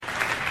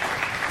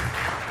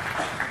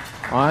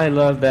I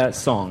love that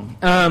song.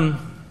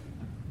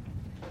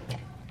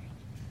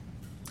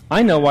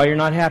 I know why you're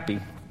not happy.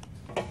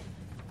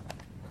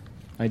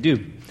 I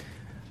do.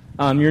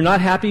 You're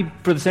not happy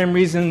for the same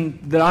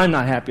reason that I'm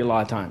not happy a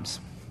lot of times.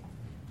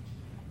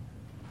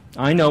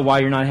 I know why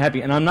you're not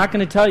happy, and I'm not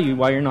going to tell you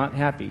why you're not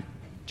happy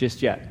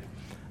just yet.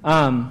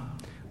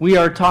 We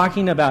are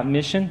talking about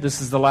mission.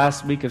 This is the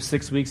last week of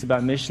 6 weeks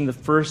about mission. The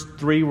first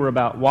 3 were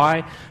about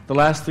why. The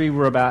last 3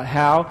 were about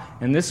how.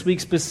 And this week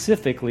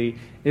specifically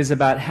is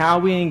about how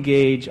we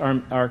engage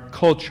our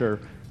culture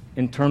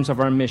in terms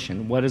of our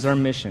mission. What is our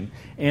mission?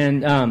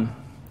 And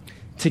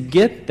to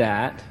get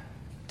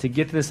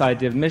to this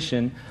idea of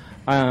mission,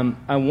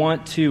 I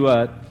want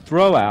to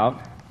throw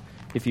out,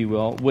 if you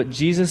will, what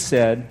Jesus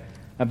said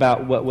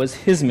about what was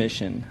his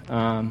mission.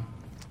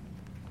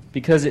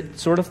 Because it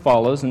sort of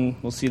follows, and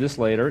we'll see this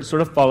later, it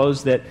sort of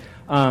follows that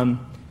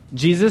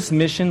Jesus'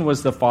 mission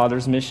was the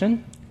Father's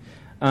mission.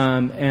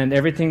 And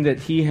everything that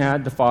he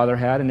had, the Father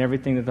had, and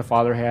everything that the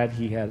Father had,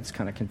 he had. It's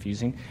kind of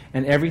confusing.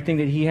 And everything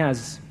that he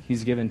has,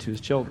 he's given to his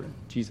children,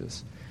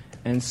 Jesus.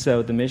 And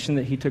so the mission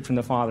that he took from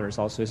the Father is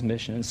also his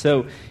mission. And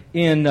so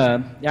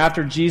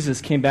after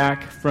Jesus came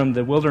back from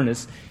the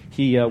wilderness,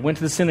 he went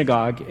to the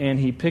synagogue and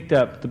he picked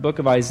up the book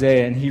of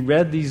Isaiah and he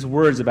read these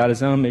words about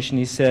his own mission.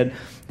 He said,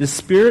 "The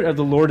Spirit of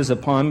the Lord is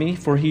upon me,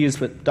 for he's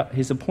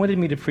appointed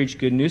me to preach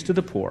good news to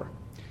the poor.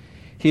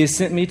 He has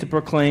sent me to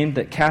proclaim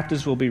that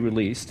captives will be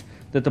released,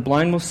 that the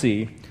blind will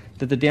see,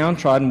 that the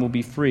downtrodden will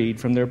be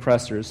freed from their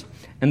oppressors,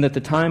 and that the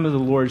time of the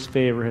Lord's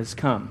favor has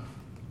come."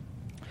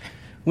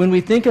 When we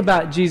think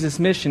about Jesus'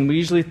 mission, we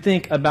usually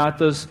think about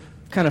those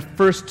kind of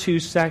first 2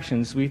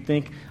 sections. We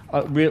think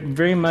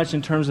very much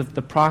in terms of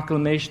the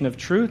proclamation of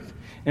truth,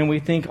 and we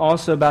think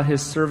also about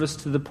his service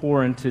to the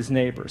poor and to his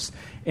neighbors.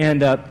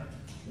 And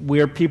we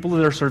are people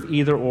that are sort of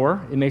either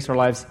or. It makes our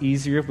lives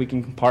easier if we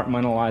can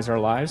compartmentalize our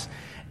lives.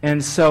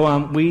 And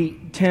so we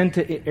tend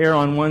to err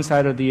on one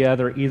side or the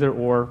other, either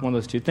or, one of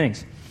those 2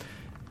 things.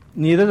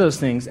 Neither of those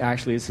things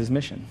actually is his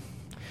mission.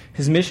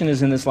 His mission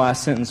is in this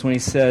last sentence when he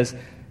says,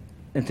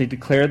 "And they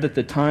declared that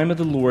the time of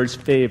the Lord's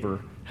favor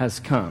has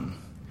come."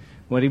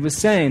 What he was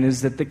saying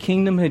is that the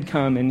kingdom had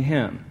come in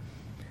him.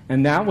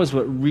 And that was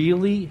what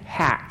really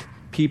hacked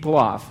people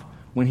off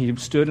when he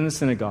stood in the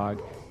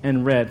synagogue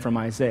and read from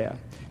Isaiah.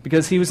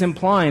 Because he was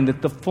implying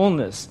that the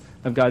fullness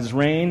of God's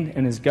reign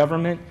and his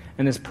government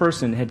and his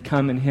person had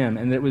come in him,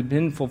 and that it had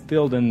been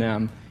fulfilled in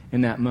them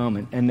in that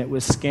moment. And it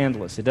was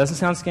scandalous. It doesn't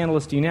sound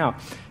scandalous to you now,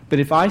 but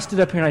if I stood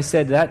up here and I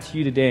said that to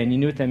you today and you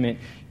knew what that meant,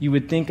 you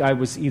would think I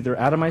was either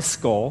out of my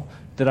skull,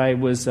 that I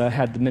was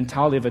had the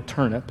mentality of a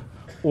turnip,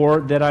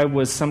 or that I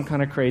was some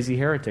kind of crazy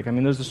heretic. I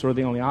mean, those are sort of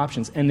the only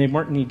options, and they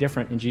weren't any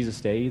different in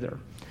Jesus' day either.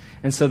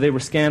 And so they were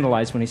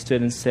scandalized when he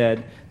stood and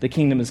said, "The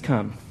kingdom has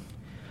come."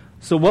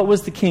 So what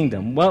was the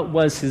kingdom? What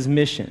was his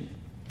mission?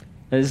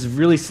 It is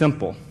really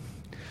simple.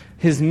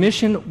 His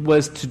mission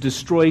was to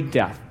destroy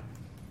death.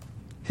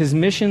 His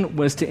mission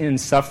was to end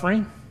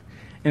suffering,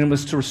 and it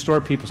was to restore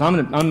people. So I'm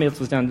going to make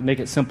this down to make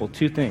it simple.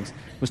 2 things.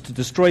 It was to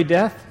destroy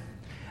death,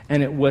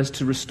 and it was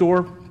to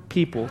restore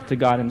people to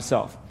God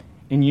himself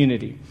in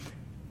unity.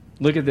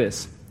 Look at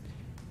this.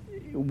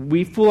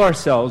 We fool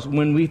ourselves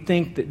when we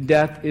think that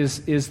death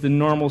is the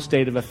normal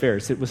state of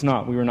affairs. It was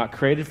not. We were not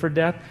created for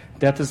death.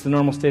 Death is the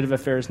normal state of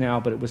affairs now,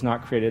 but it was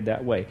not created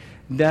that way.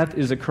 Death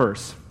is a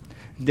curse.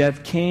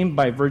 Death came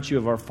by virtue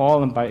of our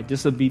fall and by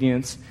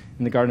disobedience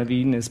in the Garden of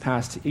Eden, has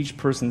passed to each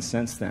person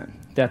since then.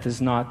 Death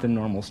is not the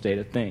normal state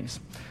of things.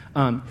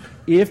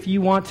 If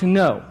you want to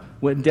know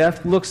what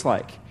death looks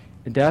like,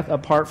 death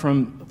apart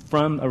from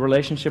a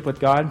relationship with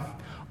God,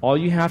 all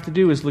you have to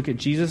do is look at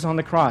Jesus on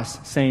the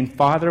cross saying,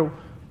 "Father,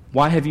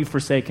 why have you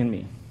forsaken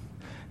me?"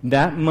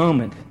 That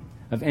moment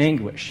of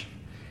anguish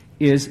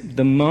is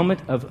the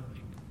moment of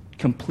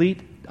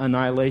complete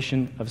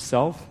annihilation of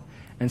self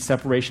and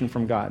separation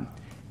from God.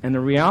 And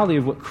the reality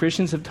of what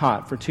Christians have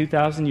taught for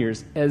 2,000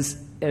 years, as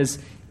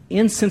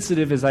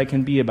insensitive as I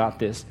can be about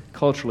this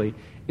culturally,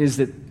 is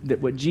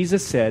that what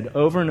Jesus said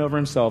over and over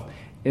himself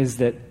is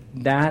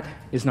that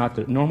is not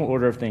the normal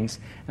order of things.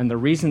 And the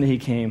reason that he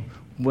came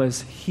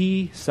was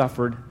he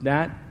suffered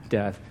that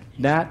death,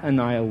 that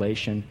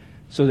annihilation,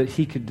 so that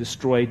he could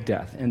destroy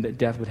death and that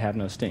death would have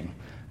no sting.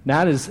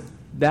 That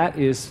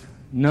is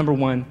number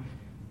 1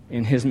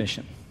 in his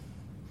mission.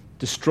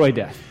 Destroy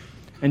death.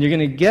 And you're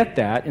going to get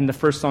that in the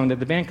first song that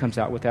the band comes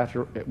out with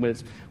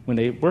when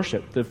they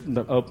worship. One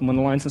of the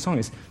lines in the song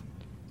is,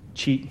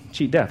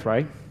 cheat death,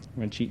 right?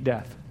 We're going to cheat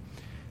death.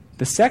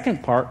 The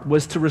second part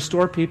was to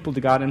restore people to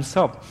God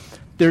himself.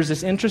 There's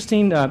this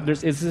interesting,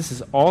 this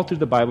is all through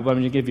the Bible, but I'm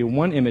going to give you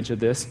one image of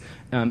this.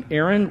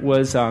 Aaron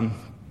was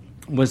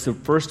the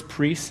first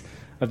priest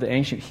of the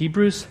ancient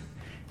Hebrews,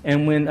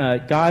 and when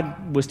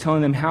God was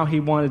telling them how he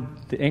wanted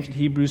the ancient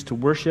Hebrews to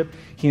worship,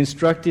 he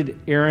instructed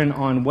Aaron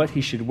on what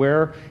he should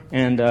wear,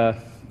 and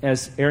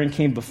as Aaron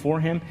came before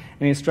him,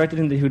 and he instructed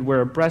him that he would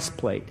wear a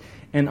breastplate.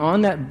 And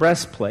on that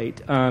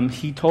breastplate,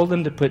 he told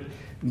them to put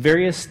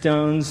various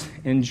stones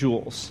and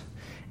jewels.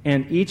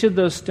 And each of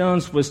those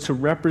stones was to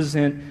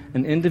represent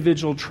an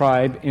individual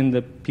tribe in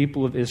the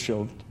people of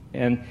Israel.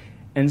 And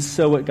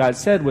so what God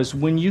said was,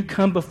 when you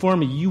come before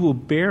me, you will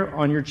bear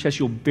on your chest,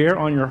 you'll bear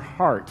on your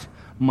heart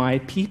my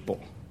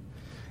people.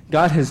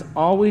 God has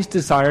always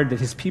desired that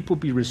his people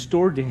be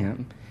restored to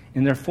him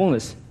in their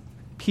fullness.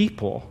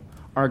 People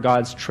are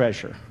God's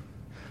treasure.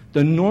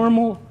 The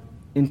normal,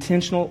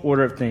 intentional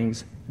order of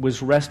things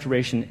was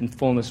restoration in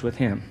fullness with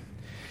him.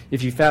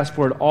 If you fast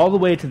forward all the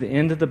way to the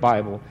end of the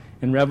Bible,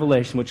 in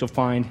Revelation, what you'll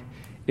find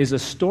is a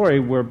story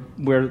where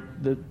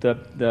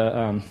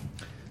the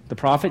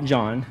prophet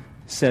John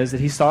says that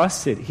he saw a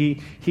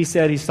city. He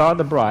said he saw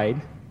the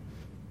bride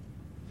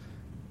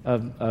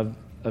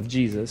of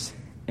Jesus,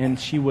 and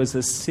she was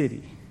a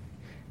city.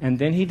 And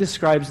then he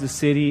describes the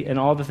city and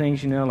all the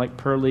things, like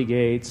pearly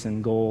gates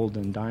and gold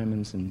and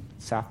diamonds and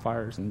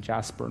sapphires and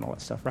jasper and all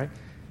that stuff, right?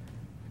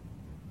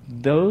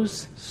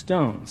 Those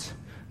stones,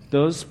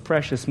 those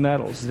precious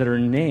metals that are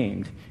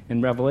named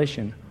in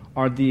Revelation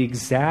are the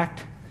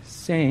exact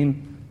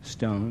same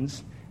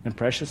stones and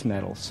precious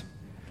metals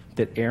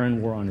that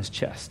Aaron wore on his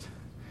chest.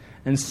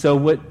 And so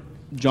what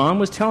John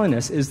was telling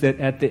us is that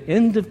at the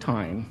end of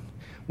time,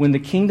 when the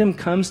kingdom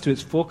comes to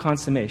its full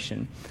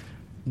consummation,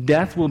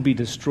 death will be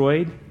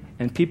destroyed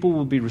and people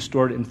will be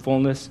restored in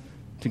fullness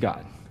to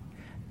God.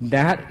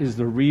 That is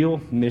the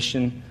real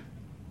mission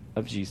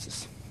of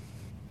Jesus.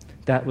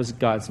 That was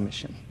God's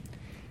mission.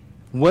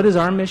 What is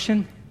our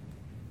mission?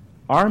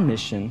 Our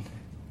mission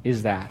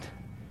is that.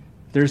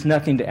 There's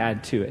nothing to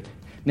add to it.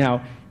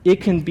 Now,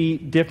 it can be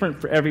different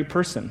for every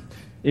person.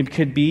 It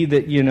could be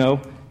that,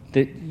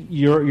 that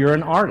you're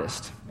an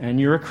artist and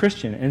you're a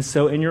Christian, and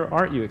so in your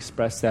art you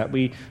express that.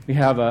 We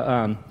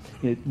have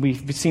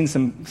we've seen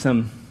some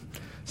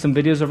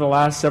videos over the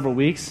last several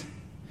weeks.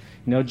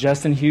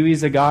 Justin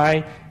Huey's a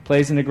guy,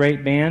 plays in a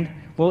great band.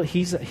 Well,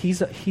 he's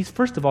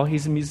first of all,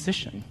 he's a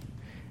musician,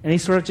 and he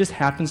sort of just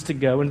happens to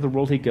go into the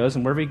world he goes,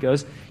 and wherever he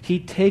goes, he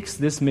takes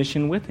this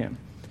mission with him.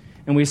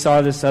 And we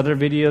saw this other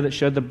video that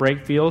showed the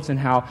Breakfields and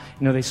how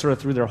they sort of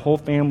threw their whole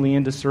family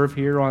in to serve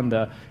here in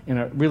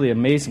a really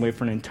amazing way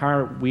for an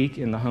entire week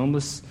in the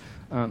homeless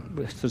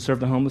to serve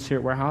the homeless here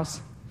at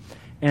Warehouse.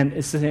 And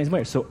it's the same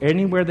way. So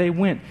anywhere they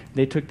went,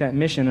 they took that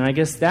mission. And I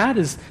guess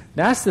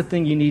that's the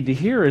thing you need to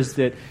hear is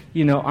that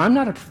I'm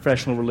not a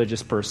professional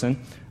religious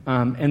person,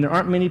 and there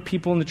aren't many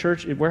people in the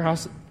church at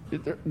Warehouse.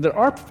 There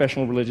are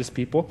professional religious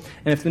people,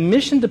 and if the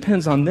mission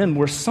depends on them,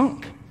 we're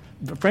sunk.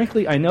 But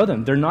frankly, I know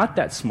them. They're not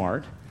that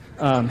smart.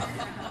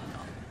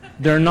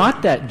 They're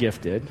not that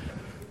gifted.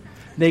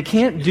 They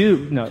can't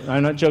do, no,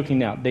 I'm not joking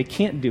now, they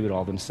can't do it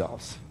all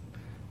themselves.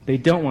 They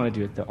don't want to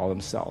do it all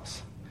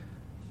themselves.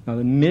 Now,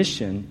 the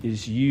mission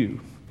is you.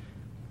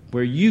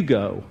 Where you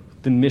go,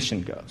 the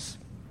mission goes.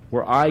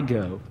 Where I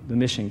go, the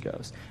mission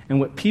goes. And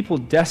what people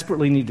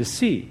desperately need to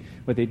see,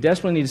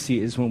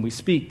 is when we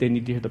speak, they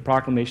need to hear the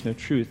proclamation of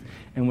truth.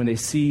 And when they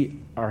see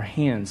our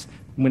hands,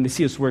 when they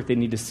see us work, they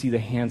need to see the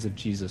hands of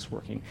Jesus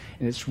working.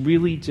 And it's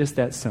really just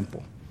that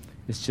simple.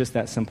 It's just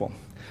that simple.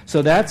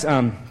 So that's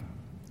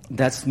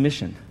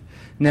mission.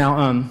 Now,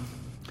 I'm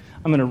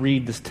going to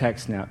read this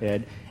text now,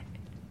 Ed.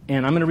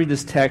 And I'm going to read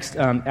this text.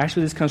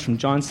 Actually, this comes from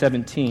John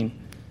 17.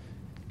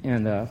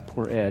 And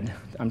poor Ed,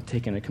 I'm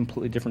taking a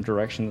completely different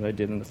direction than I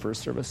did in the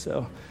first service.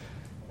 So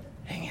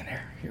hang in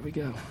there. Here we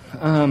go.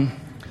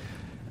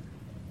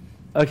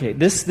 Okay,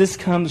 this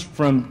comes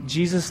from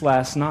Jesus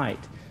last night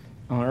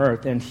on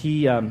earth. And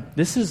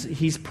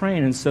he's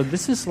praying. And so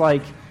this is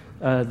like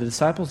the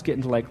disciples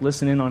getting to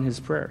listen in on his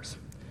prayers.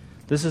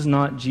 This is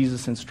not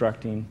Jesus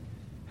instructing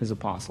his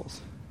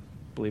apostles,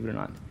 believe it or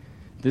not.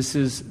 This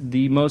is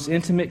the most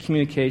intimate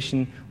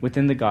communication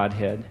within the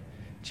Godhead,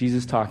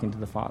 Jesus talking to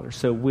the Father.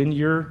 So when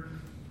you're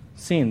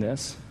seeing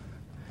this,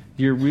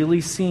 you're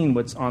really seeing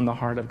what's on the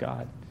heart of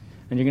God.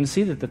 And you're going to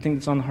see that the thing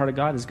that's on the heart of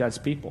God is God's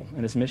people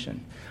and his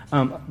mission.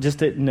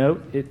 Just a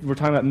note, we're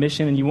talking about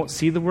mission, and you won't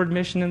see the word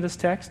mission in this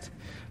text.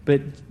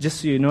 But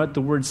just so you know it,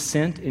 the word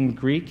sent in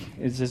Greek,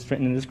 is just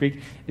written in this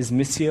Greek, is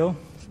missio.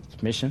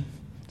 It's mission.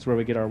 That's where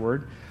we get our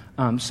word.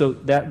 So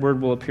that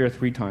word will appear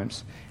 3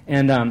 times.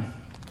 And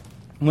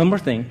one more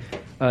thing.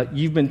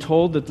 You've been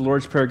told that the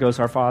Lord's Prayer goes,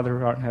 Our Father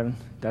who art in heaven.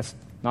 That's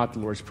not the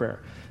Lord's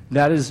Prayer.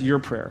 That is your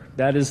prayer.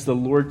 That is the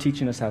Lord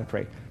teaching us how to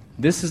pray.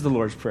 This is the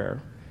Lord's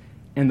Prayer.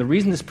 And the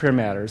reason this prayer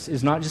matters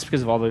is not just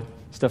because of all the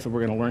stuff that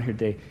we're going to learn here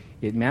today.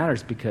 It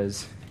matters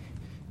because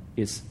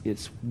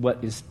it's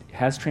what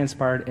has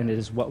transpired, and it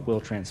is what will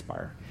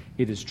transpire.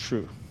 It is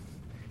true.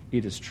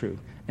 It is true.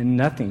 And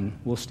nothing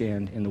will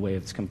stand in the way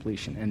of its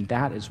completion. And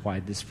that is why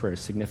this prayer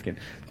is significant.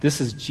 This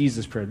is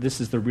Jesus' prayer.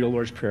 This is the real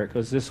Lord's Prayer. It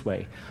goes this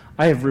way.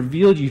 I have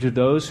revealed you to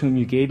those whom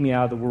you gave me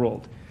out of the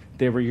world.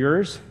 They were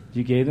yours.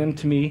 You gave them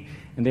to me,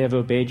 and they have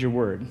obeyed your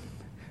word.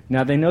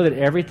 Now they know that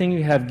everything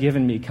you have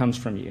given me comes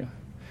from you.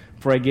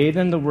 For I gave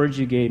them the words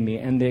you gave me,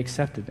 and they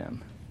accepted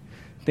them.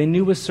 They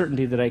knew with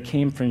certainty that I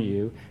came from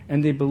you,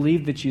 and they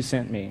believed that you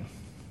sent me.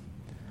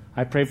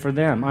 I pray for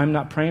them. I'm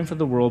not praying for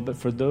the world, but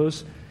for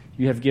those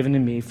you have given to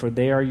me, for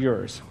they are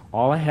yours.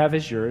 All I have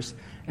is yours,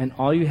 and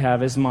all you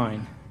have is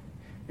mine.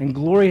 and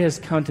glory has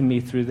come to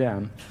me through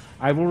them.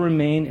 I will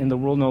remain in the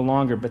world no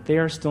longer, but they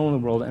are still in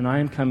the world, and I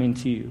am coming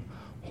to you.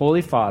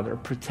 Holy Father,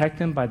 protect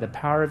them by the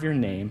power of your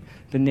name,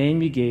 the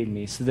name you gave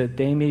me, so that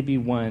they may be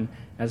one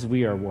as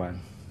we are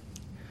one.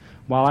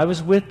 While I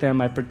was with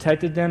them, I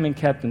protected them and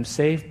kept them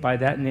safe by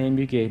that name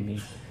you gave me.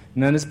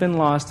 None has been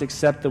lost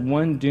except the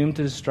one doomed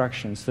to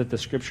destruction, so that the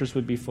Scriptures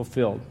would be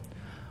fulfilled.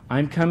 I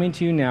am coming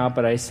to you now,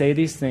 but I say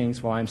these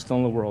things while I am still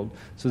in the world,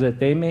 so that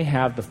they may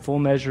have the full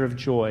measure of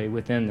joy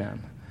within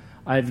them.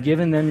 I have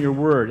given them your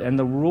word, and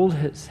the world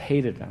has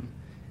hated them.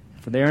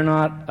 For they are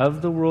not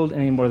of the world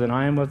any more than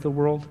I am of the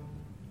world.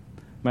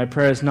 My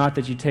prayer is not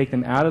that you take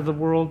them out of the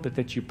world, but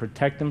that you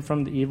protect them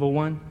from the evil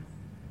one.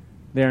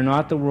 They are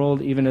not the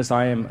world, even as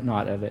I am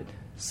not of it.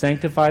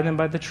 Sanctify them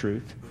by the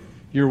truth.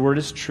 Your word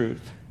is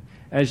truth.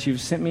 As you've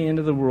sent me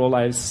into the world,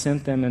 I have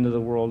sent them into the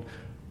world.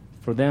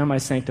 For them I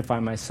sanctify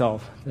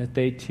myself, that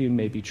they too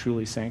may be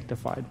truly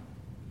sanctified.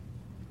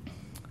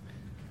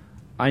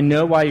 I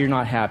know why you're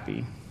not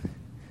happy.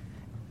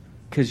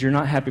 Because you're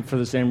not happy for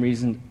the same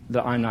reason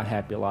that I'm not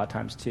happy a lot of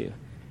times too.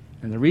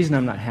 And the reason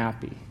I'm not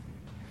happy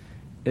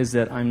is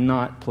that I'm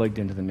not plugged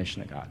into the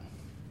mission of God.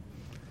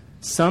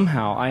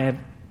 Somehow I have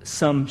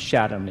some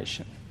shadow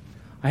mission.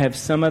 I have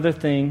some other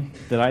thing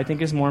that I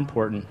think is more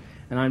important,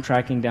 and I'm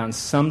tracking down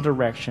some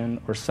direction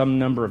or some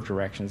number of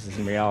directions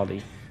in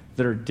reality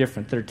that are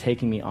different, that are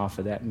taking me off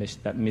of that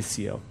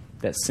missio,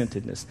 that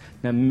sentedness.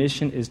 Now,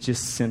 mission is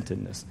just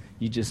sentedness.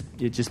 It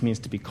just means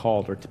to be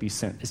called or to be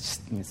sent. It's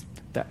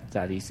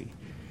that easy.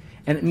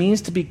 And it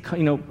means to be,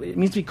 it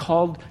means to be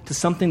called to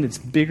something that's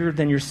bigger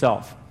than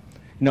yourself.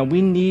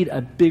 We need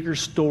a bigger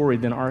story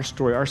than our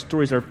story. Our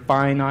stories are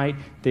finite.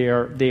 They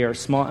are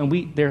small, and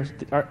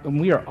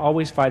we are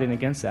always fighting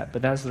against that.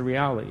 But that's the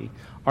reality.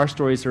 Our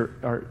stories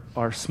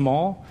are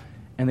small,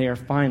 and they are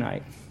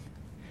finite.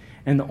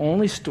 And the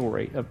only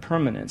story of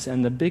permanence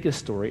and the biggest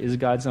story is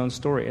God's own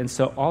story. And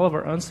so all of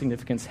our own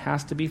significance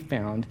has to be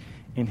found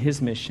in His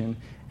mission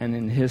and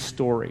in His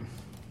story.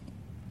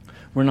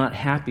 We're not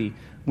happy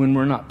when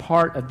we're not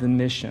part of the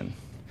mission.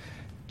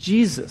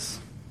 Jesus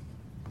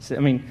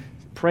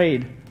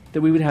prayed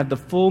that we would have the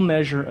full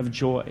measure of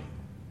joy.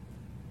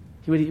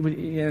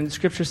 And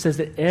Scripture says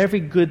that every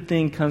good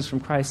thing comes from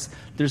Christ.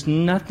 There's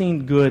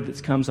nothing good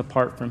that comes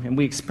apart from Him.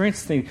 We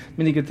experience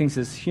many good things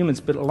as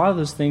humans, but a lot of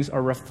those things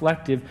are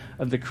reflective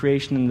of the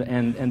creation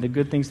and the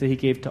good things that He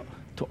gave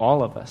to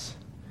all of us.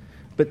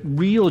 But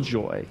real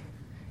joy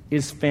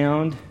is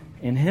found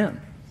in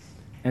Him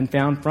and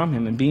found from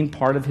Him and being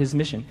part of His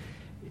mission.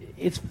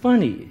 It's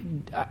funny,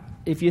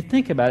 if you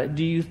think about it,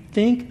 do you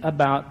think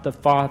about the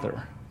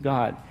Father,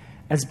 God,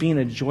 as being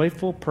a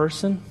joyful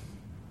person?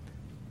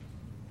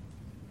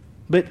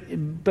 But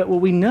what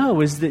we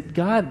know is that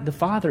God, the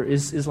Father,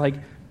 is like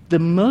the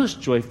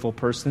most joyful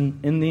person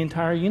in the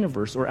entire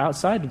universe or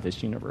outside of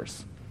this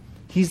universe.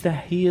 He is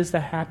the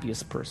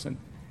happiest person.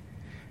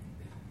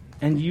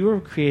 And you were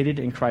created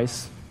in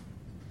Christ's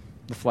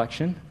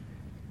reflection,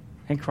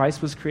 and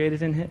Christ was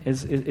created in Him,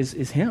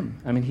 is Him.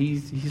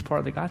 He's part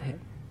of the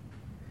Godhead.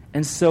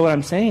 And so what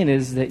I'm saying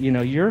is that,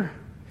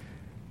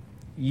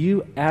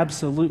 you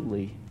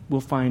absolutely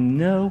will find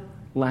no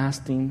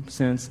lasting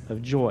sense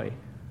of joy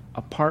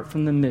apart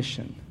from the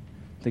mission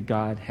that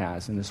God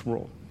has in this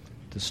world.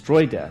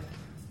 Destroy death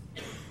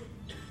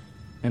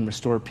and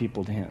restore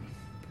people to Him.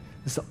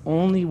 It's the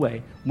only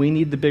way. We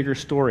need the bigger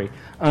story.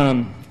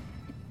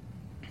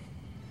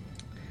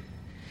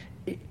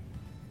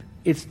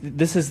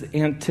 This is the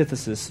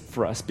antithesis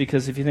for us,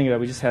 because if you think about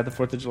it, we just had the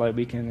 4th of July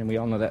weekend, and we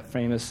all know that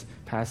famous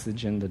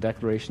passage in the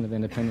Declaration of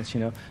Independence,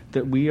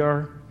 that we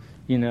are,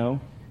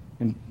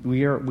 and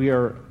we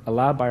are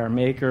allowed by our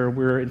Maker,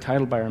 we're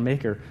entitled by our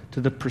Maker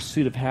to the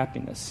pursuit of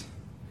happiness.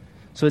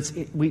 So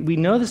we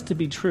know this to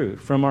be true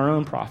from our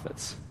own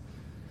prophets,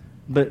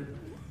 but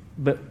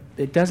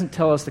it doesn't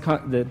tell us,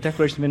 the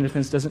Declaration of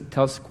Independence doesn't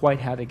tell us quite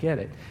how to get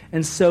it.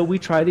 And so we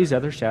try these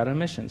other shadow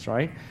missions,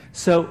 right?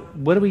 So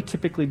what do we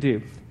typically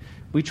do?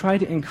 We try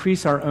to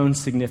increase our own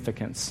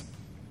significance,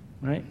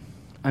 right?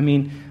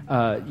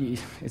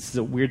 It's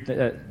a weird.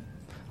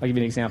 I'll give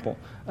you an example.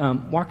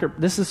 Walker,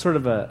 this is sort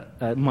of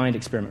a mind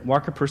experiment.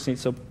 Walker Percy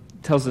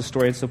tells this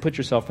story, and so put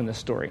yourself in this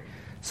story.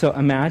 So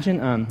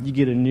imagine you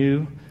get a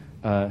new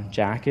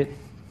jacket.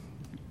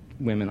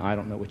 Women, I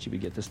don't know what you would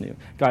get this new.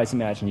 Guys,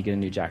 imagine you get a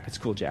new jacket. It's a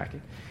cool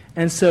jacket.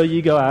 And so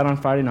you go out on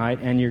Friday night,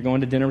 and you're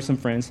going to dinner with some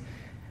friends,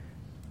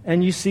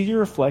 and you see your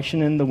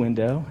reflection in the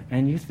window,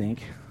 and you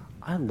think,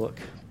 I look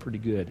pretty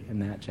good in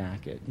that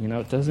jacket.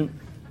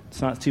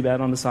 It's not too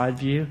bad on the side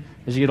view.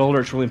 As you get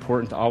older, it's really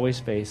important to always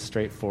face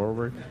straight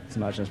forward as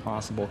much as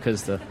possible,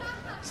 because the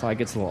side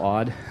gets a little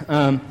odd.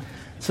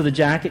 So the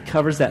jacket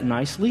covers that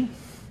nicely,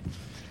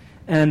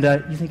 and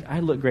you think,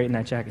 I look great in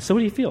that jacket. So what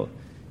do you feel?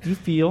 You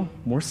feel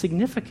more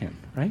significant,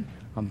 right?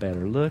 I'm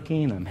better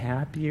looking, I'm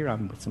happier,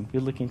 I'm with some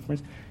good-looking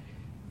friends.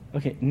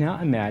 Okay,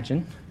 now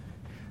imagine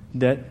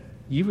that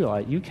you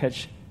realize you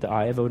catch the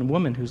eye of a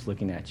woman who's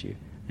looking at you,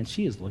 and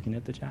she is looking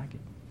at the jacket.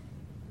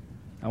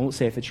 I won't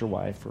say if it's your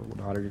wife or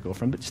daughter or your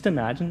girlfriend, but just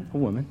imagine a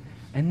woman.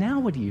 And now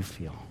what do you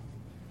feel?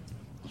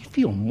 You you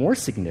feel more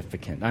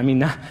significant. I mean,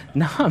 now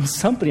I'm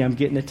somebody, I'm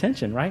getting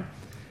attention, right?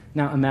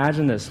 Now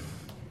imagine this.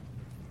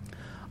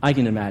 I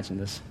can imagine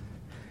this.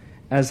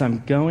 As I'm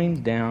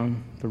going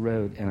down the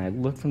road and I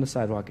look from the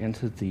sidewalk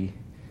into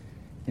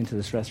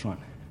this restaurant,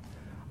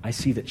 I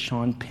see that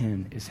Sean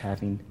Penn is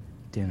having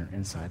dinner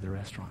inside the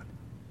restaurant.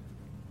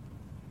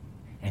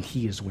 And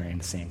he is wearing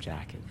the same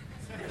jacket.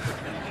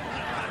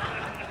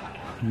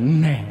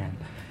 Man,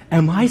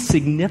 am I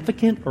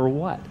significant or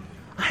what?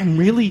 I'm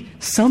really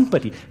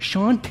somebody.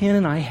 Sean Penn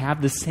and I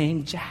have the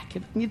same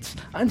jacket.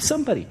 I'm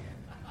somebody.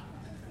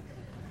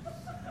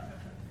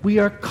 We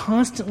are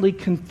constantly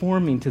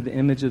conforming to the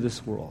image of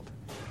this world,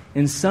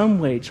 in some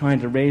way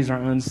trying to raise our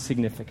own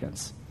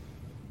significance.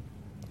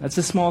 That's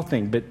a small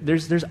thing, but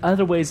there's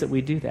other ways that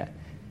we do that.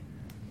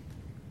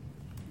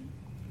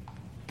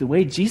 The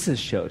way Jesus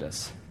showed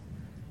us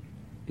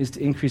is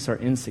to increase our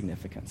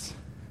insignificance.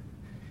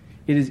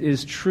 It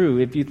is true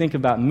if you think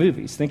about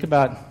movies. Think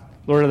about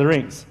Lord of the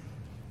Rings.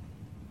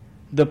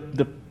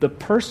 The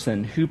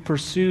person who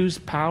pursues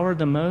power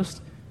the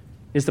most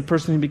is the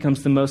person who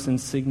becomes the most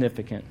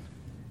insignificant.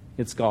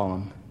 It's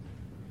Gollum.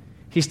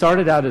 He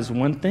started out as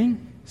one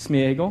thing,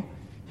 Smeagol.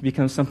 He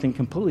becomes something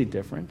completely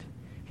different.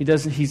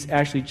 He's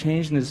actually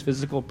changed in his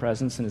physical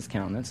presence and his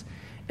countenance,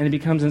 and he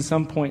becomes in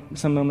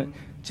some moment,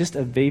 just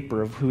a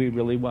vapor of who he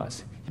really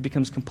was. He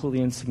becomes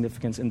completely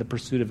insignificant in the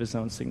pursuit of his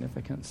own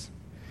significance.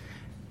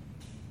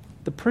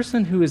 The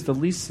person who is the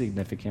least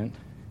significant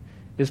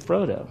is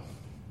Frodo,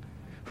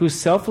 who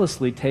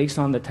selflessly takes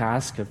on the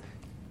task of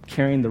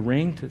carrying the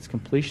ring to its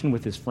completion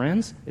with his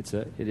friends. It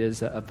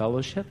is a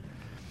fellowship.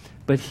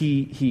 But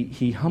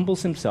he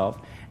humbles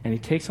himself, and he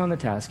takes on the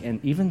task,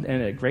 and even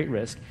at great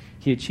risk,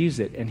 he achieves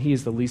it, and he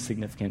is the least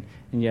significant.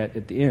 And yet,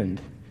 at the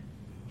end,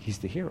 he's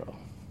the hero.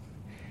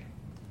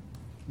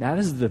 That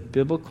is the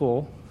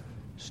biblical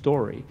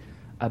story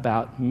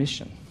about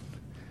mission.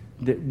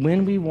 That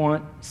when we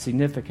want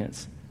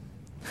significance,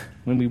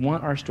 when we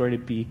want our story to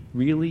be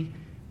really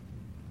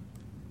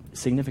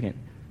significant,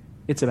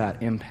 it's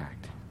about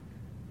impact.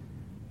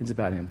 It's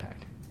about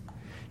impact.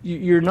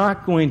 You're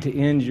not going to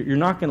you're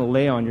not going to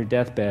lay on your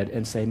deathbed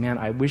and say, man,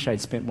 I wish I'd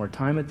spent more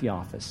time at the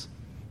office.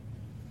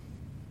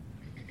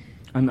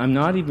 I'm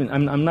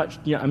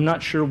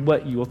not sure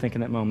what you will think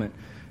in that moment,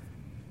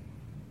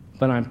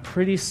 but I'm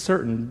pretty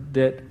certain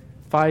that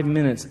 5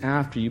 minutes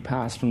after you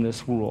pass from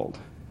this world,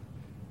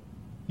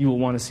 you will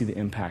want to see the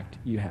impact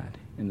you had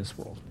in this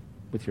world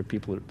with your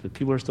people, the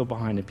people who are still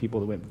behind and people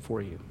that went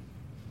before you.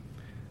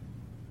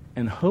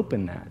 And hope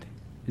in that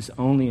is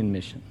only in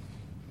mission.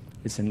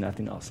 It's in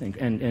nothing else,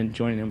 and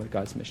joining in with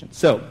God's mission.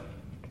 So,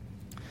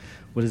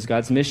 what is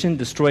God's mission?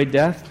 Destroy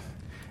death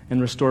and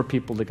restore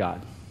people to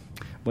God.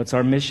 What's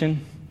our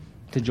mission?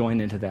 To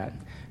join into that.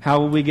 How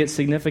will we get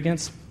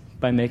significance?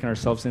 By making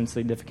ourselves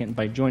insignificant,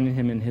 by joining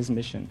him in his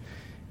mission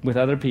with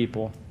other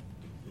people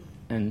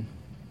and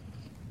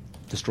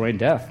destroying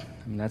death.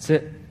 And that's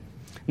it.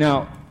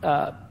 Now,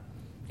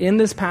 in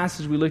this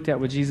passage we looked at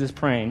with Jesus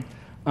praying,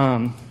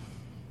 there's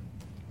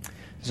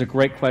a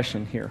great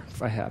question here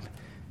I have.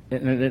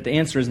 And the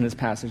answer is in this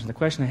passage. And the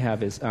question I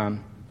have is,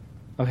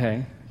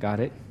 okay, got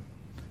it,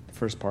 the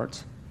first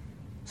parts.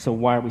 So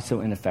why are we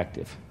so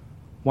ineffective?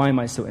 Why am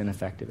I so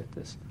ineffective at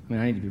this? I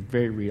mean, I need to be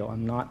very real.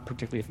 I'm not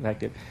particularly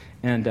effective.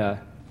 And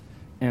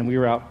we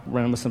were out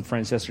running with some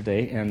friends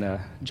yesterday, and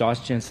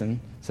Josh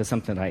Jensen said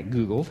something I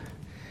Googled,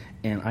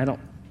 and I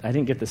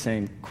didn't get the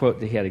same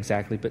quote that he had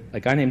exactly, but a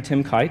guy named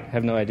Tim Kite, I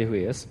have no idea who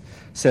he is,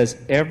 says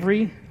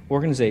every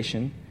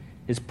organization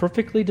is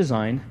perfectly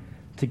designed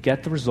to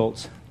get the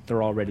results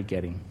they're already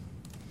getting.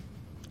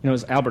 It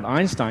was Albert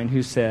Einstein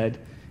who said,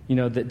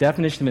 the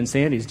definition of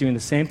insanity is doing the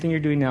same thing you're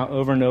doing now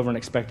over and over and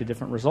expect a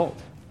different result.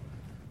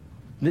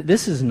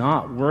 This is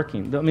not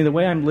working. I mean, the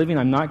way I'm living,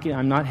 I'm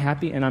not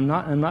happy, and I'm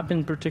not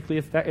being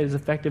particularly as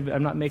effective.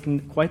 I'm not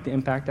making quite the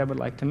impact I would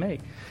like to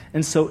make,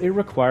 and so it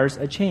requires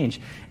a change.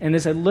 And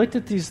as I looked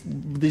at these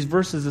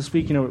verses this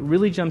week, what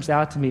really jumps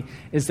out to me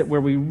is that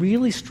where we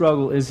really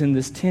struggle is in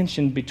this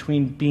tension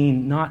between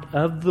being not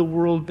of the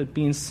world but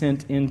being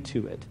sent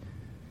into it.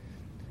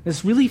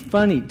 It's really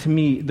funny to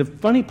me. The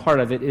funny part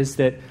of it is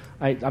that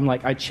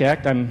I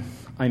checked. I'm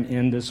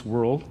in this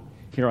world.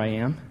 Here I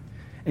am,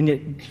 and yet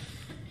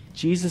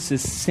Jesus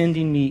is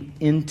sending me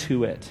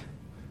into it.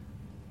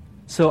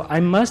 So I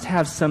must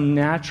have some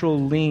natural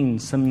lean,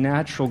 some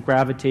natural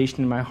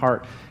gravitation in my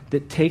heart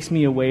that takes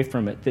me away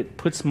from it, that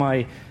puts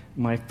my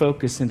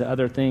focus into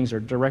other things or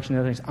direction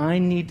to other things. I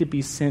need to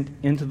be sent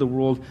into the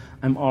world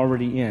I'm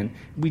already in.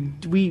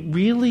 We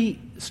really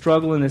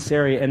struggle in this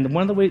area, and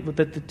one of the ways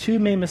that the two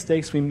main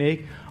mistakes we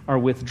make are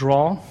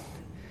withdrawal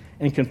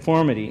and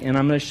conformity. And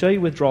I'm going to show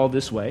you withdrawal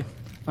this way.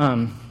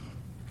 I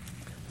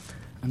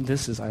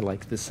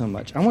like this so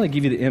much. I want to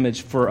give you the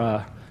image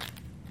for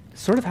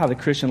sort of how the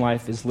Christian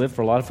life is lived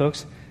for a lot of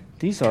folks.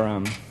 These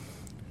are,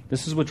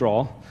 this is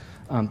withdrawal.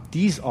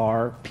 These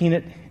are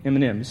peanut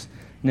M&Ms.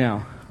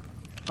 Now,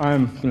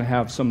 I'm going to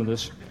have some of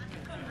this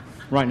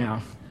right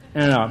now.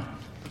 And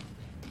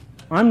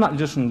I'm not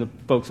just in the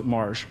folks at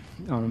Marsh,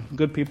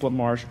 good people at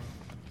Marsh.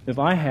 If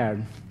I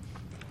had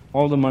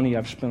all the money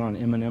I've spent on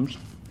M&Ms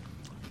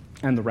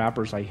and the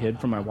wrappers I hid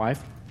from my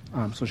wife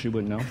so she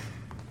wouldn't know.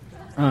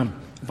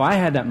 If I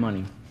had that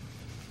money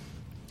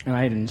and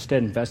I had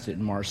instead invested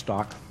in Mars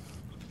stock,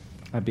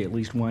 I'd be at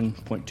least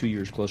 1.2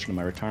 years closer to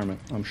my retirement,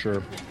 I'm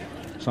sure.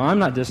 So I'm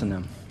not dissing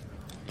them.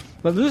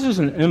 But this is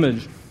an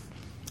image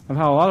of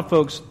how a lot of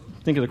folks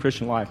think of the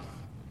Christian life.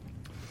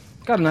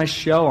 It's got a nice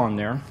shell on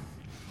there.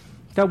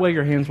 That way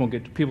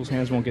people's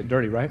hands won't get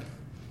dirty, right?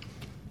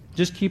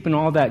 Just keeping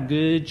all that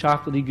good,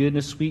 chocolatey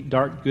goodness, sweet,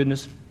 dark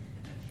goodness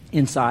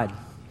inside.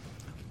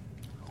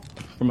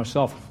 For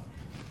myself.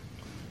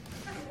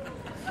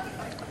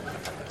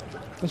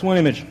 That's one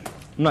image.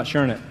 I'm not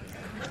sharing it.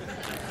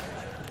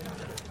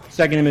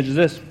 Second image is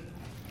this.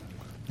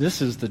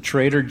 This is the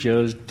Trader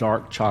Joe's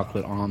dark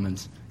chocolate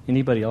almonds.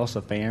 Anybody else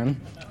a fan?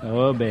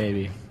 Oh,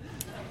 baby.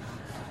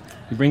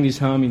 You bring these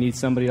home, you need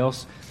somebody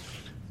else.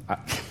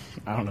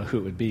 I don't know who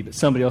it would be, but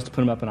somebody else to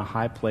put them up in a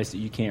high place that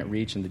you can't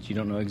reach and that you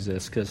don't know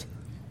exists. Because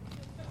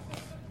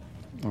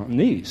on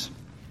these,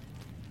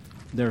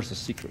 there's a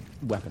secret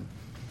weapon.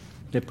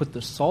 They put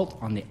the salt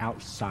on the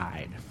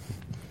outside.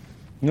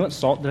 You know what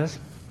salt does?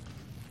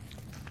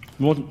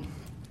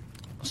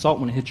 Salt,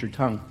 when it hits your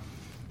tongue,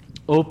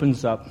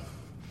 opens up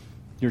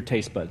your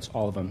taste buds,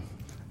 all of them.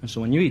 And so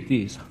when you eat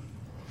these,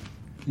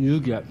 you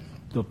get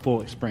the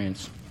full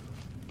experience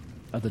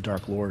of the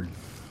Dark Lord.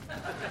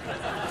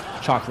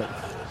 Chocolate.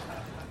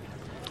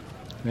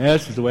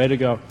 This is the way to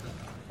go.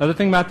 Other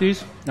thing about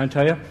these, I'll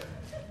tell you,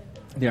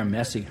 they are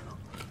messy.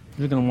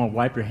 You're going to want to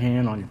wipe your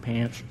hand on your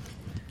pants,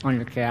 on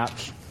your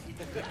caps,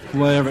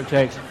 whatever it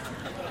takes.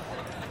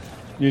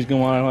 You're just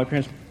going to want to wipe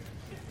your hands.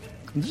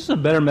 This is a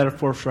better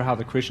metaphor for how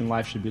the Christian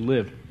life should be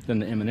lived than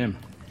the M&M,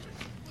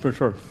 for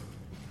sure.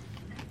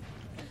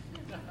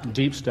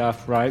 Deep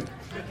stuff, right?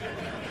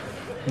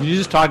 You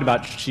just talked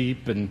about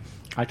sheep, and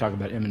I talk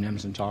about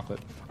M&Ms and chocolate.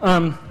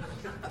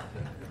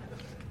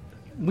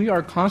 We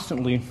are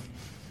constantly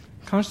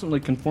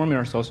conforming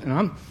ourselves,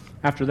 and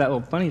after that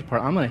little funny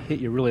part, I'm going to hit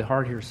you really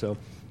hard here, so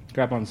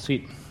grab on the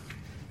seat.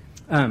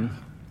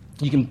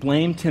 You can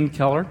blame Tim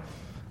Keller.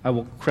 I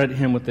will credit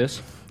him with this.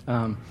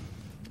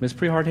 It's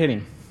pretty hard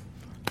hitting.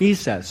 He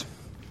says,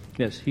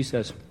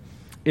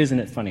 isn't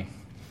it funny?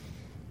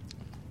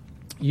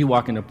 You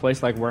walk into a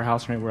place like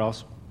Warehouse or anywhere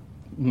else,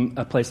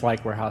 a place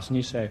like Warehouse, and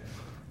you say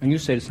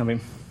to somebody,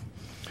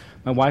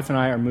 my wife and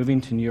I are moving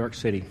to New York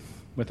City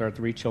with our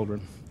 3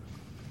 children.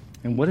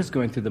 And what is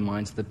going through the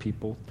minds of the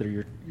people that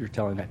you're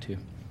telling that to?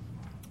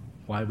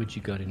 Why would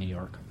you go to New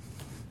York?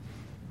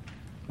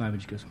 Why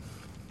would you go?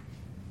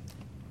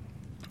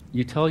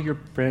 You tell your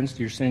friends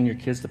you're sending your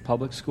kids to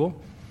public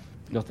school,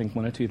 they'll think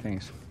one of 2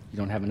 things. You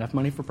don't have enough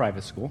money for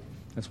private school.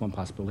 That's one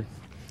possibility.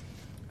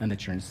 And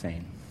that you're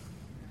insane.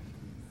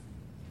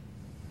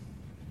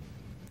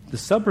 The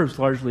suburbs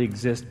largely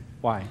exist.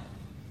 Why?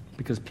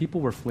 Because people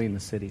were fleeing the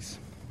cities.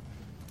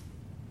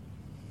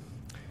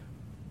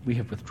 We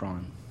have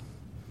withdrawn.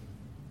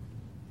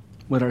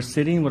 What our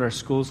city and what our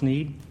schools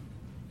need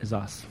is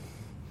us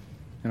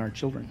and our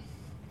children.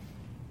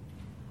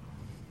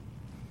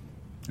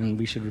 And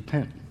we should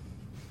repent.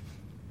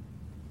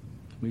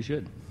 We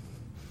should.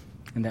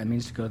 And that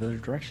means to go the other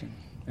direction.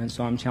 And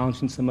so I'm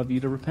challenging some of you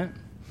to repent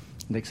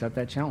and accept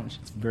that challenge.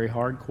 It's very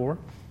hardcore,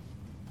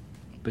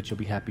 but you'll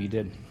be happy you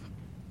did.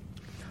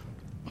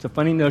 It's a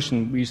funny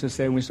notion we used to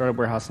say when we started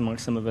Warehouse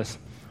amongst some of us.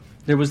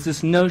 There was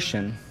this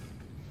notion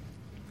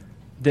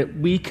that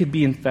we could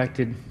be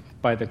infected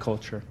by the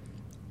culture.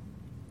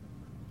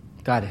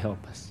 God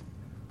help us.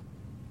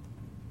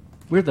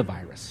 We're the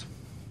virus.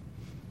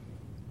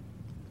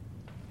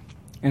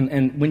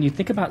 And when you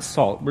think about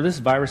salt, we're this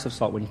virus of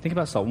salt. When you think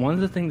about salt, one of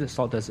the things that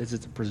salt does is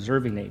it's a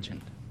preserving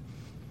agent.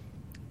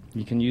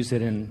 You can use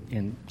it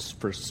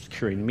for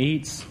curing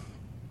meats.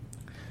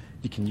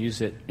 You can use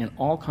it in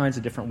all kinds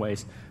of different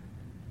ways.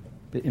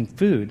 But in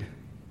food,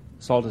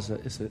 salt is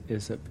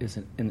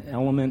an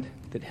element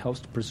that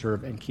helps to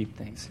preserve and keep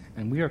things.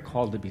 And we are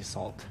called to be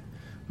salt.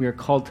 We are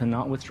called to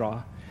not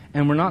withdraw,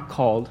 and we're not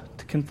called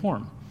to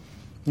conform.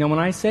 Now, when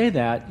I say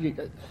that,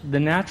 the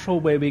natural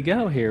way we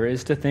go here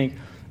is to think,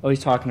 oh,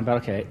 he's talking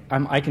about, okay,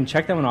 I can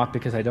check that one off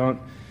because I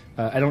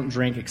don't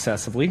drink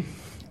excessively,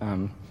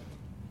 at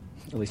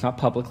least not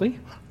publicly.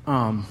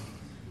 And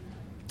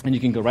you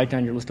can go right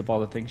down your list of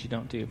all the things you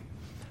don't do,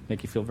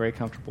 make you feel very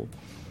comfortable.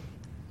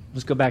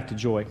 Let's go back to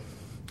joy.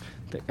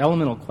 The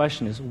elemental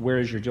question is, where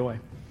is your joy?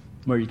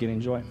 Where are you getting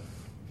joy?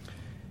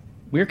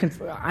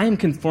 I am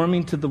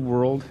conforming to the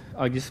world.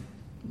 I'll just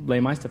lay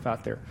my stuff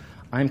out there.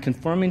 I am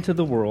conforming to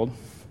the world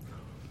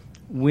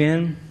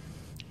because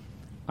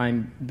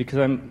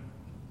I'm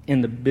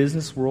in the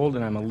business world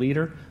and I'm a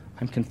leader.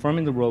 I'm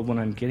conforming the world when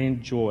I'm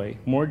getting joy,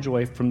 more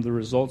joy from the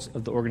results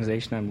of the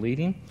organization I'm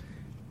leading,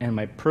 and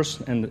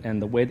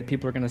and the way that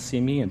people are going to see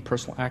me and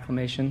personal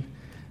acclamation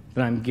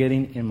that I'm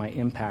getting in my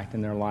impact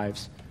in their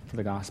lives for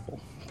the gospel.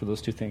 For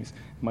those 2 things,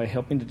 am I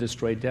helping to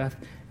destroy death?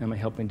 Am I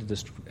helping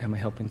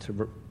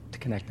to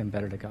connect them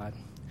better to God?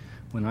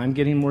 When I'm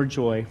getting more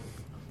joy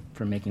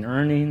from making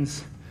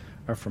earnings,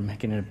 or from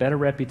making a better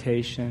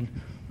reputation,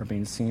 or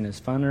being seen as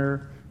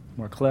funner,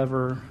 more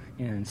clever,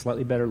 and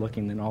slightly better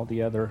looking than all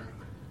the other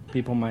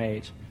people my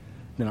age,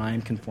 then I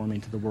am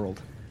conforming to the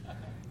world.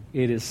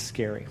 It is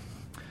scary.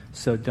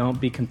 So don't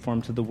be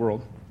conformed to the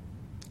world.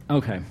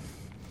 Okay.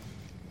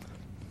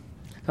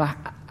 So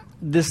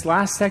this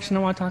last section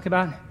I want to talk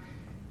about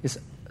is,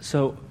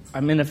 so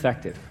I'm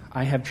ineffective.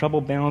 I have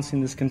trouble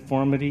balancing this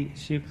conformity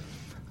issue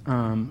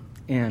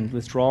and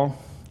withdrawal.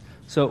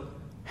 So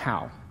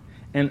how?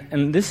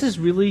 And this is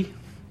really,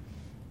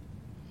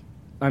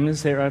 I'm going to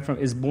say it right from,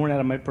 is born out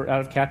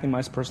of Kathy and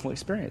my personal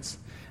experience.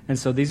 And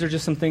so these are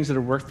just some things that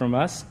have worked from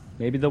us.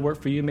 Maybe they'll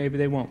work for you, maybe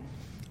they won't.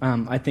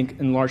 I think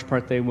in large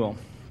part they will.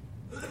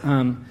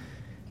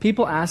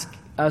 People ask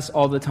us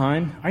all the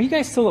time, are you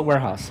guys still at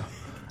Warehouse?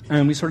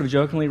 And we sort of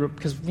jokingly,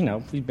 because,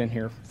 we've been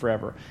here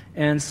forever.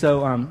 And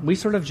so we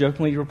sort of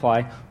jokingly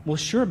reply, well,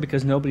 sure,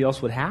 because nobody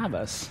else would have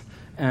us.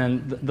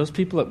 And those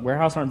people at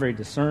Warehouse aren't very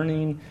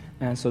discerning,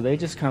 and so they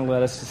just kind of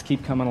let us just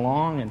keep coming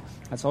along, and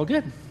that's all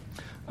good.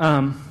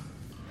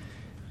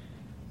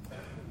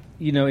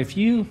 If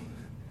you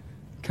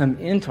come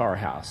into our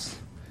house,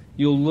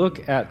 you'll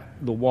look at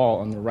the wall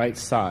on the right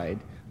side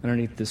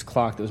underneath this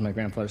clock that was my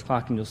grandfather's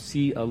clock, and you'll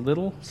see a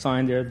little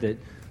sign there that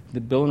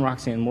Bill and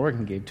Roxanne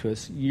Morgan gave to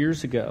us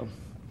years ago.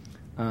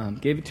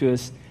 Gave it to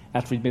us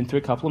after we'd been through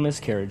a couple of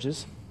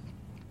miscarriages.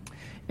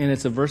 And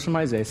it's a verse from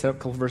Isaiah, set up a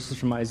couple of verses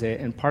from Isaiah,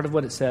 and part of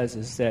what it says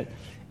is that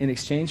in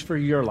exchange for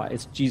your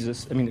life,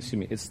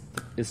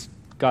 it's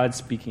God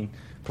speaking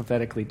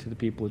prophetically to the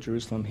people of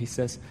Jerusalem. He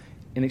says,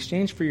 in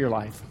exchange for your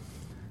life,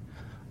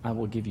 I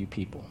will give you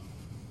people.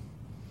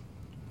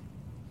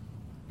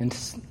 And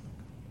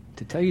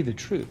to tell you the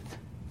truth,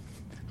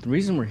 the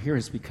reason we're here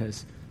is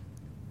because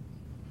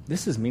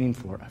this is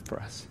meaningful for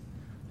us.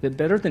 That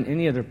better than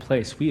any other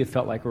place, we have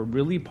felt like we're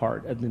really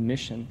part of the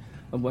mission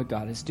of what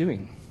God is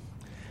doing.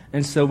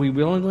 And so we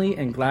willingly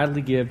and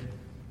gladly give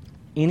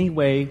any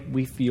way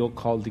we feel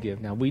called to give.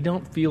 Now, we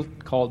don't feel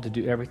called to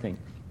do everything.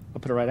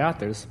 I'll put it right out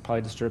there. This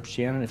probably disturbs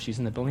Shannon if she's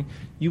in the building.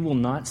 You will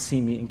not see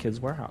me in Kids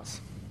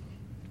Warehouse.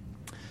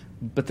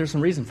 But there's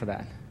some reason for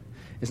that.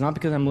 It's not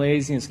because I'm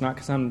lazy. It's not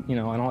because I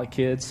don't like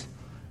kids.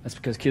 That's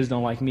because kids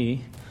don't like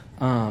me.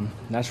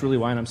 That's really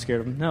why I'm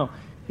scared of them. No,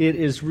 it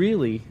is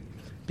really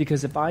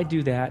because if I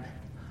do that,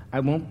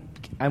 I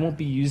won't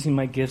be using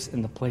my gifts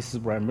in the places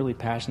where I'm really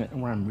passionate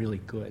and where I'm really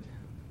good.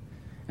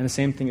 And the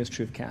same thing is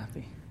true of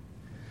Kathy.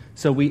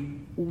 So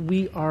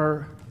we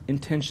are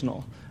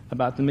intentional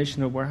about the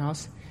mission of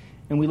Warehouse,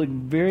 and we look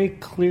very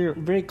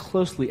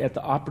closely at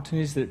the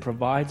opportunities that it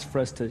provides for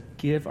us to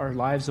give our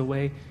lives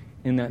away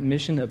in that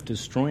mission of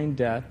destroying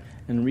death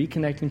and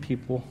reconnecting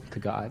people to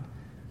God.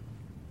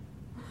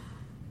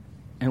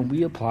 And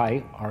we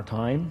apply our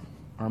time,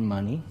 our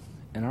money,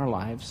 and our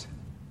lives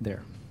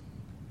there.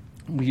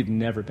 We've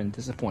never been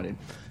disappointed.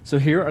 So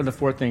here are the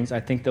 4 things I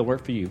think they'll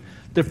work for you.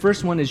 The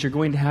first one is you're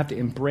going to have to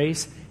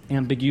embrace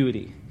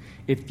ambiguity.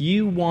 If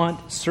you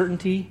want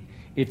certainty,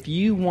 if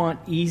you want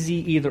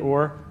easy either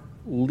or,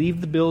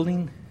 leave the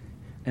building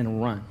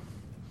and run.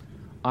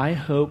 I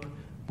hope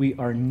we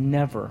are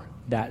never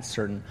that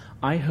certain.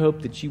 I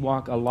hope that you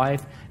walk a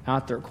life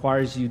out that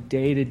requires you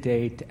day to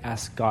day to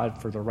ask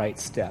God for the right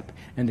step,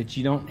 and that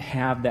you don't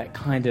have that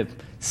kind of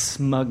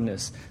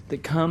smugness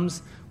that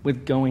comes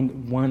with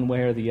going one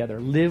way or the other.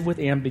 Live with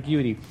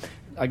ambiguity.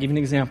 I'll give you an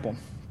example.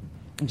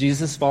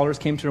 Jesus' followers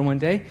came to her one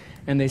day,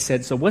 and they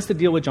said, so what's the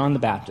deal with John the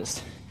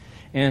Baptist?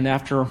 And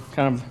after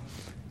kind of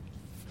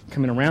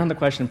coming around the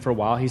question for a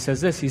while, he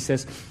says this. He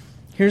says,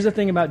 here's the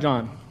thing about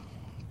John,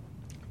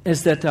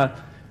 is that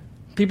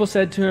people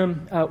said to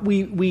him,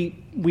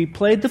 we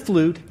played the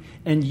flute,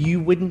 and you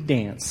wouldn't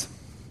dance.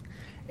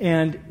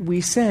 And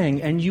we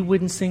sang, and you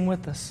wouldn't sing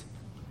with us.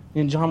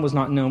 And John was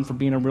not known for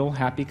being a real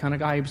happy kind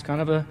of guy. He was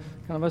kind of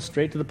a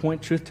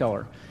straight-to-the-point truth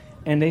teller.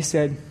 And they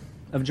said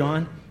of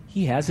John,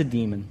 he has a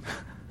demon.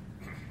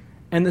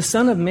 And the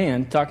Son of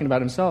Man, talking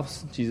about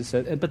himself, Jesus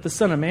said, but the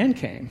Son of Man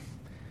came.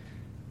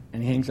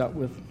 And he hangs out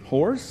with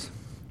whores,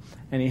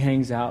 and he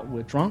hangs out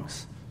with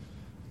drunks,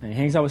 and he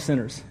hangs out with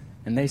sinners.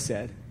 And they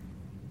said,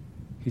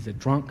 he's a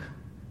drunk,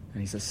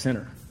 and he's a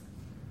sinner.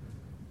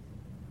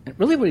 And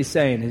really what he's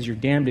saying is you're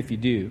damned if you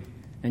do,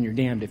 and you're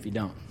damned if you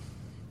don't.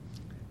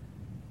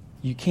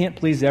 You can't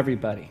please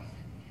everybody.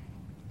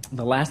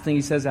 The last thing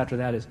he says after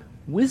that is,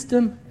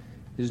 wisdom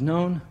is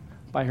known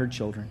by her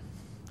children.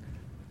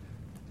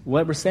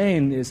 What we're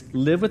saying is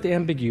live with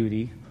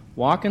ambiguity,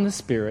 walk in the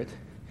Spirit,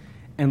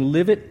 and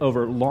live it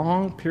over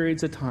long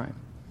periods of time.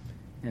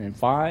 And in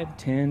 5,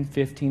 10,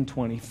 15,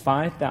 20,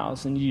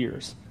 5,000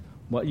 years,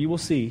 what you will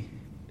see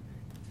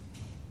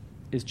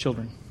is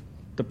children,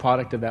 the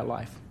product of that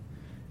life.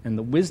 And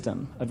the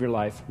wisdom of your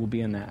life will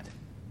be in that.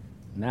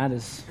 And that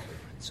is,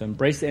 so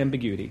embrace the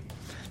ambiguity.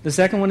 The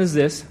second one is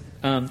this,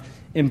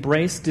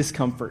 embrace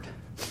discomfort.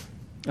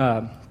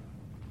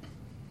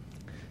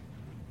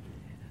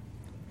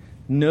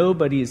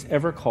 Nobody is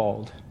ever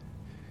called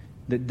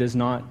that does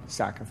not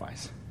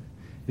sacrifice.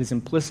 It is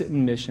implicit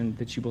in mission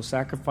that you will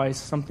sacrifice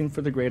something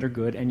for the greater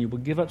good, and you will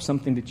give up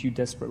something that you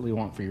desperately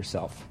want for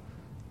yourself.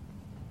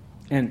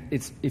 And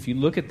if you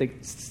look at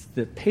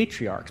the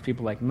patriarchs,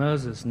 people like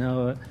Moses,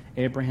 Noah,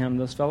 Abraham,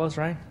 those fellows,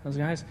 right? Those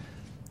guys.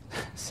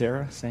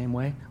 Sarah, same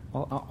way.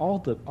 All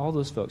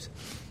those folks.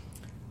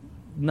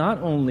 Not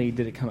only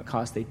did it come at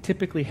cost, they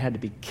typically had to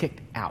be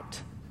kicked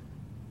out.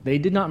 They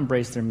did not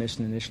embrace their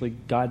mission initially.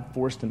 God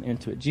forced them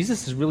into it.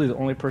 Jesus is really the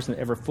only person that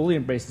ever fully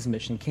embraced his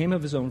mission, came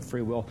of his own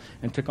free will,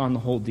 and took on the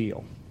whole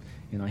deal.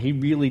 He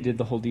really did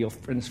the whole deal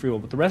in his free will.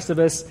 But the rest of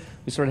us,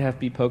 we sort of have to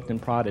be poked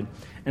and prodded.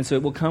 And so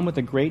it will come with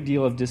a great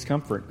deal of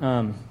discomfort.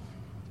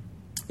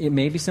 It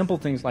may be simple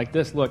things like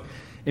this. Look,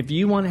 if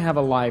you want to have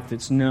a life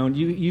that's known,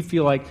 you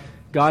feel like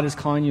God is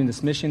calling you in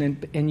this mission,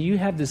 and you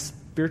have this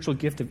spiritual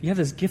gift you have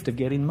this gift of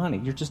getting money.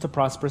 You're just a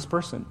prosperous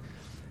person.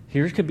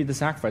 Here could be the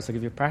sacrifice. I'll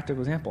give you a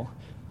practical example.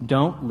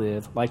 Don't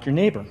live like your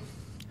neighbor.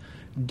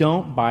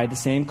 Don't buy the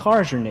same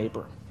car as your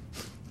neighbor.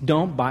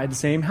 Don't buy the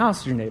same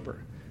house as your neighbor.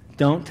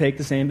 Don't take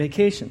the same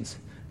vacations.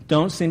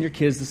 Don't send your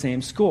kids to the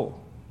same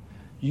school.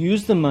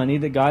 Use the money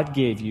that God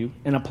gave you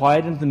and apply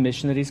it into the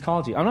mission that he's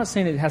called you. I'm not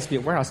saying it has to be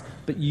a warehouse,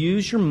 but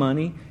use your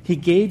money. He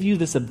gave you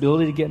this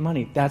ability to get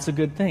money. That's a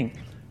good thing.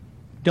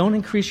 Don't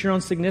increase your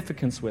own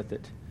significance with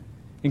it.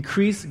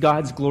 Increase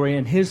God's glory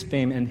and his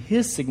fame and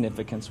his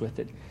significance with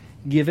it.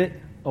 Give it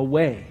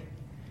away.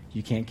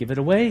 You can't give it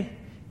away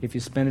if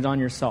you spend it on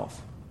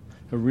yourself.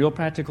 A real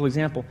practical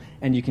example,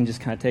 and you can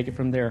just kind of take it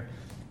from there.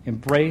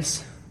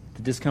 Embrace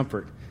the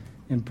discomfort.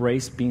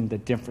 Embrace being the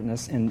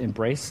differentness, and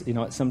embrace,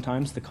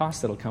 sometimes the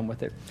cost that'll come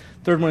with it.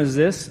 Third one is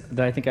this,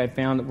 that I think I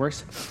found that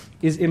works,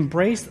 is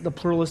embrace the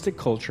pluralistic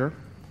culture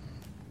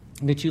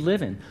that you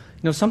live in.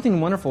 Something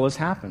wonderful has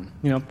happened.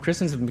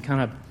 Christians have been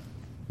kind of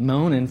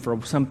moaning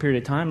for some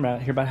period of time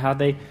about how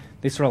they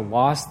sort of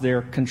lost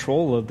their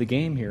control of the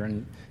game here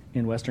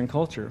in Western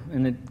culture.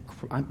 And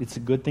it's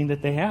a good thing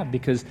that they have,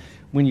 because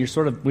when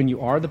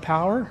you are the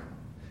power,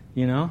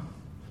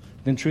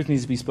 then truth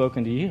needs to be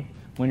spoken to you.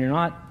 When you're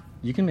not,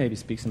 you can maybe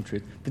speak some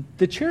truth.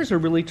 The chairs are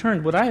really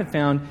turned. What I have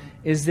found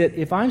is that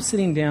if I'm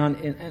sitting down,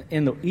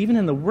 even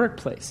in the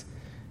workplace,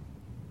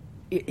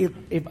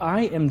 if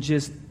I am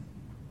just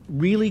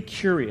really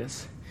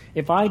curious,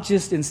 if I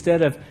just,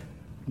 instead of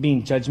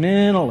being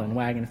judgmental and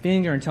wagging a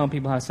finger and telling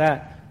people how it's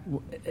at,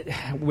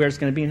 where it's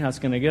going to be and how it's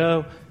going to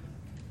go,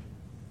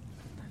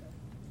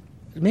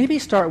 maybe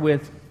start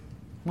with,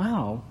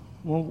 wow,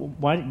 well,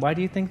 why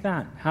do you think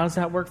that? How does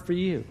that work for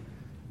you?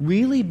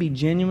 Really be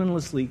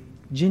genuinely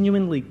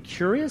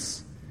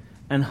curious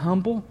and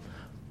humble.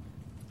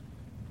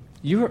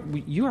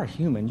 You are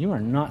human. You are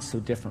not so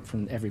different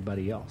from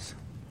everybody else.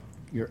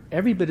 You're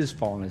every bit as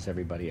fallen as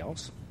everybody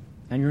else,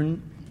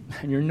 and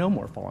you're no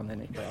more fallen than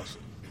anybody else.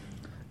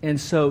 And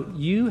so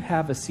you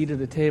have a seat at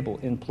the table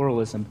in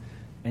pluralism,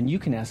 and you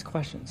can ask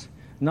questions.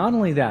 Not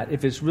only that,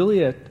 if it's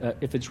really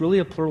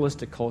a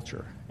pluralistic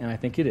culture, and I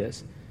think it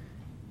is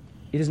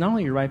not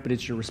only your right, but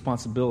it's your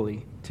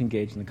responsibility to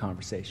engage in the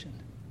conversation.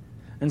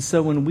 And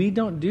so when we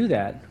don't do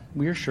that,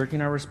 we are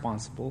shirking our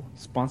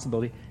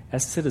responsibility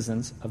as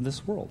citizens of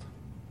this world.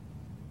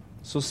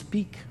 So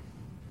speak.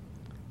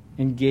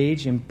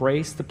 Engage,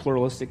 embrace the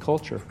pluralistic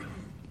culture.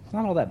 It's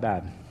not all that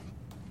bad.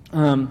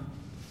 And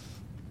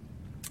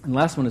the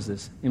last one is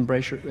this: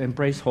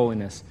 embrace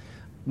holiness.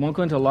 I won't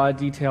go into a lot of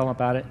detail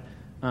about it,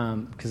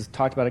 because I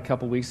talked about it a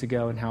couple weeks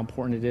ago and how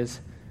important it is.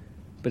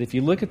 But if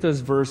you look at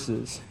those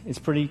verses, it's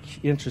pretty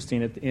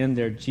interesting. At the end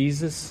there,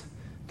 Jesus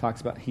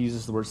talks about, he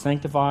uses the word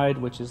sanctified,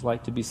 which is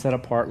like to be set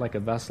apart like a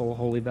vessel, a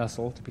holy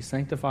vessel, to be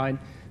sanctified.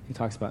 He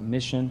talks about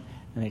mission,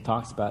 and he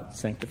talks about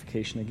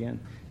sanctification again.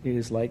 It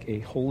is like a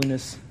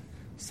holiness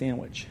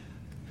sandwich,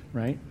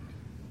 right?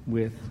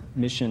 With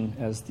mission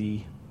as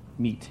the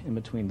meat in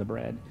between the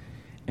bread.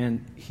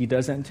 And he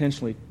does that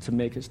intentionally to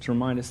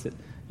remind us that,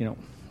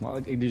 well,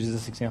 it uses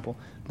this example.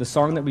 The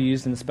song that we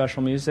used in the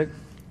special music,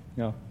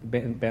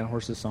 Band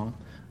Horses song,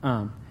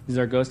 is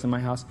Our Ghost in My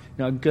House.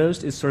 A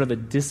ghost is sort of a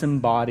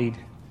disembodied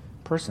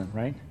person,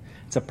 right?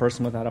 It's a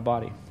person without a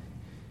body.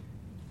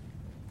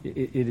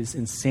 It is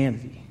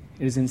insanity.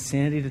 It is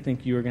insanity to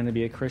think you are going to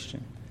be a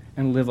Christian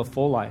and live a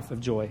full life of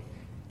joy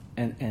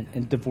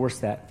and divorce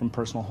that from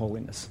personal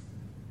holiness.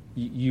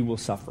 You will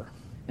suffer,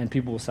 and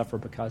people will suffer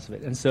because of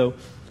it. And so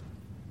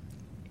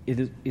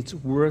it's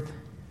worth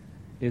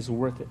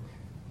it,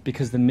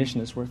 because the mission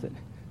is worth it,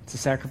 to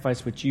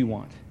sacrifice what you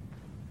want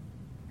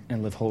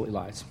and live holy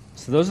lives.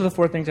 So those are the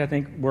 4 things I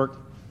think work.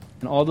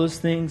 And all those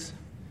things,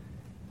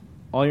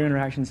 all your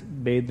interactions,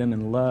 bathe them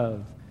in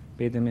love,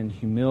 bathe them in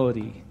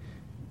humility,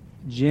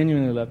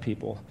 genuinely love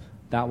people.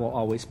 That will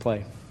always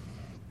play.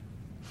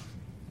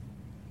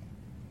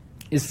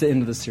 It's the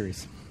end of the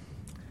series.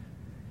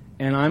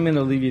 And I'm going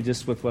to leave you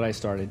just with what I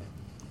started.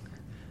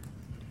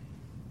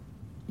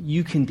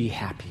 You can be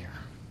happier.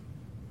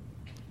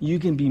 You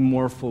can be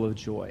more full of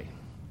joy.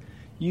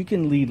 You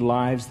can lead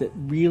lives that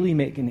really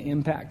make an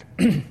impact.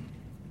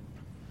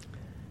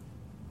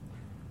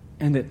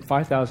 And that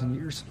 5,000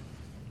 years,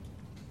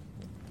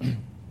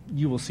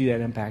 you will see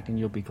that impact and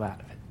you'll be glad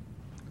of it.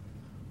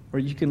 Or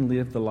you can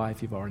live the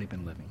life you've already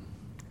been living,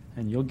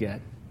 and you'll get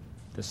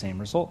the same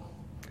result.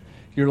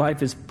 Your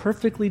life is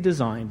perfectly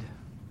designed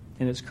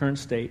in its current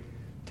state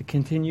to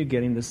continue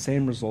getting the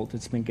same result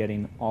it's been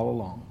getting all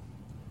along.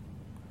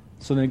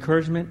 So the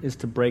encouragement is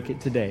to break it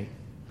today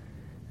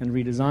and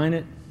redesign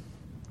it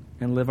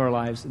and live our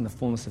lives in the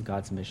fullness of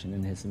God's mission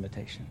and his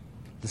invitation.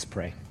 Let's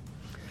pray.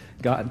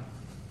 God,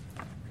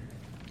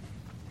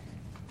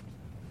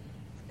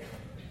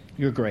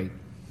 you're great.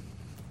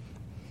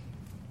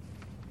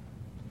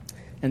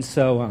 And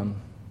so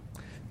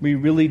we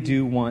really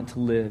do want to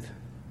live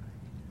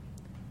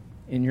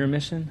in your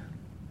mission.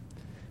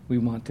 We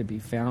want to be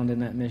found in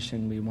that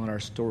mission. We want our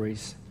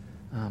stories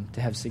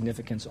to have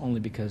significance only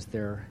because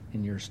they're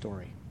in your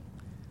story.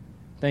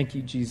 Thank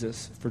you,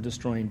 Jesus, for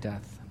destroying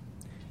death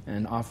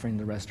and offering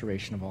the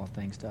restoration of all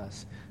things to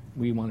us.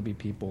 We want to be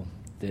people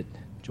that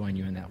join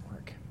you in that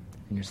work.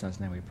 In your Son's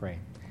name we pray.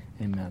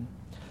 Amen.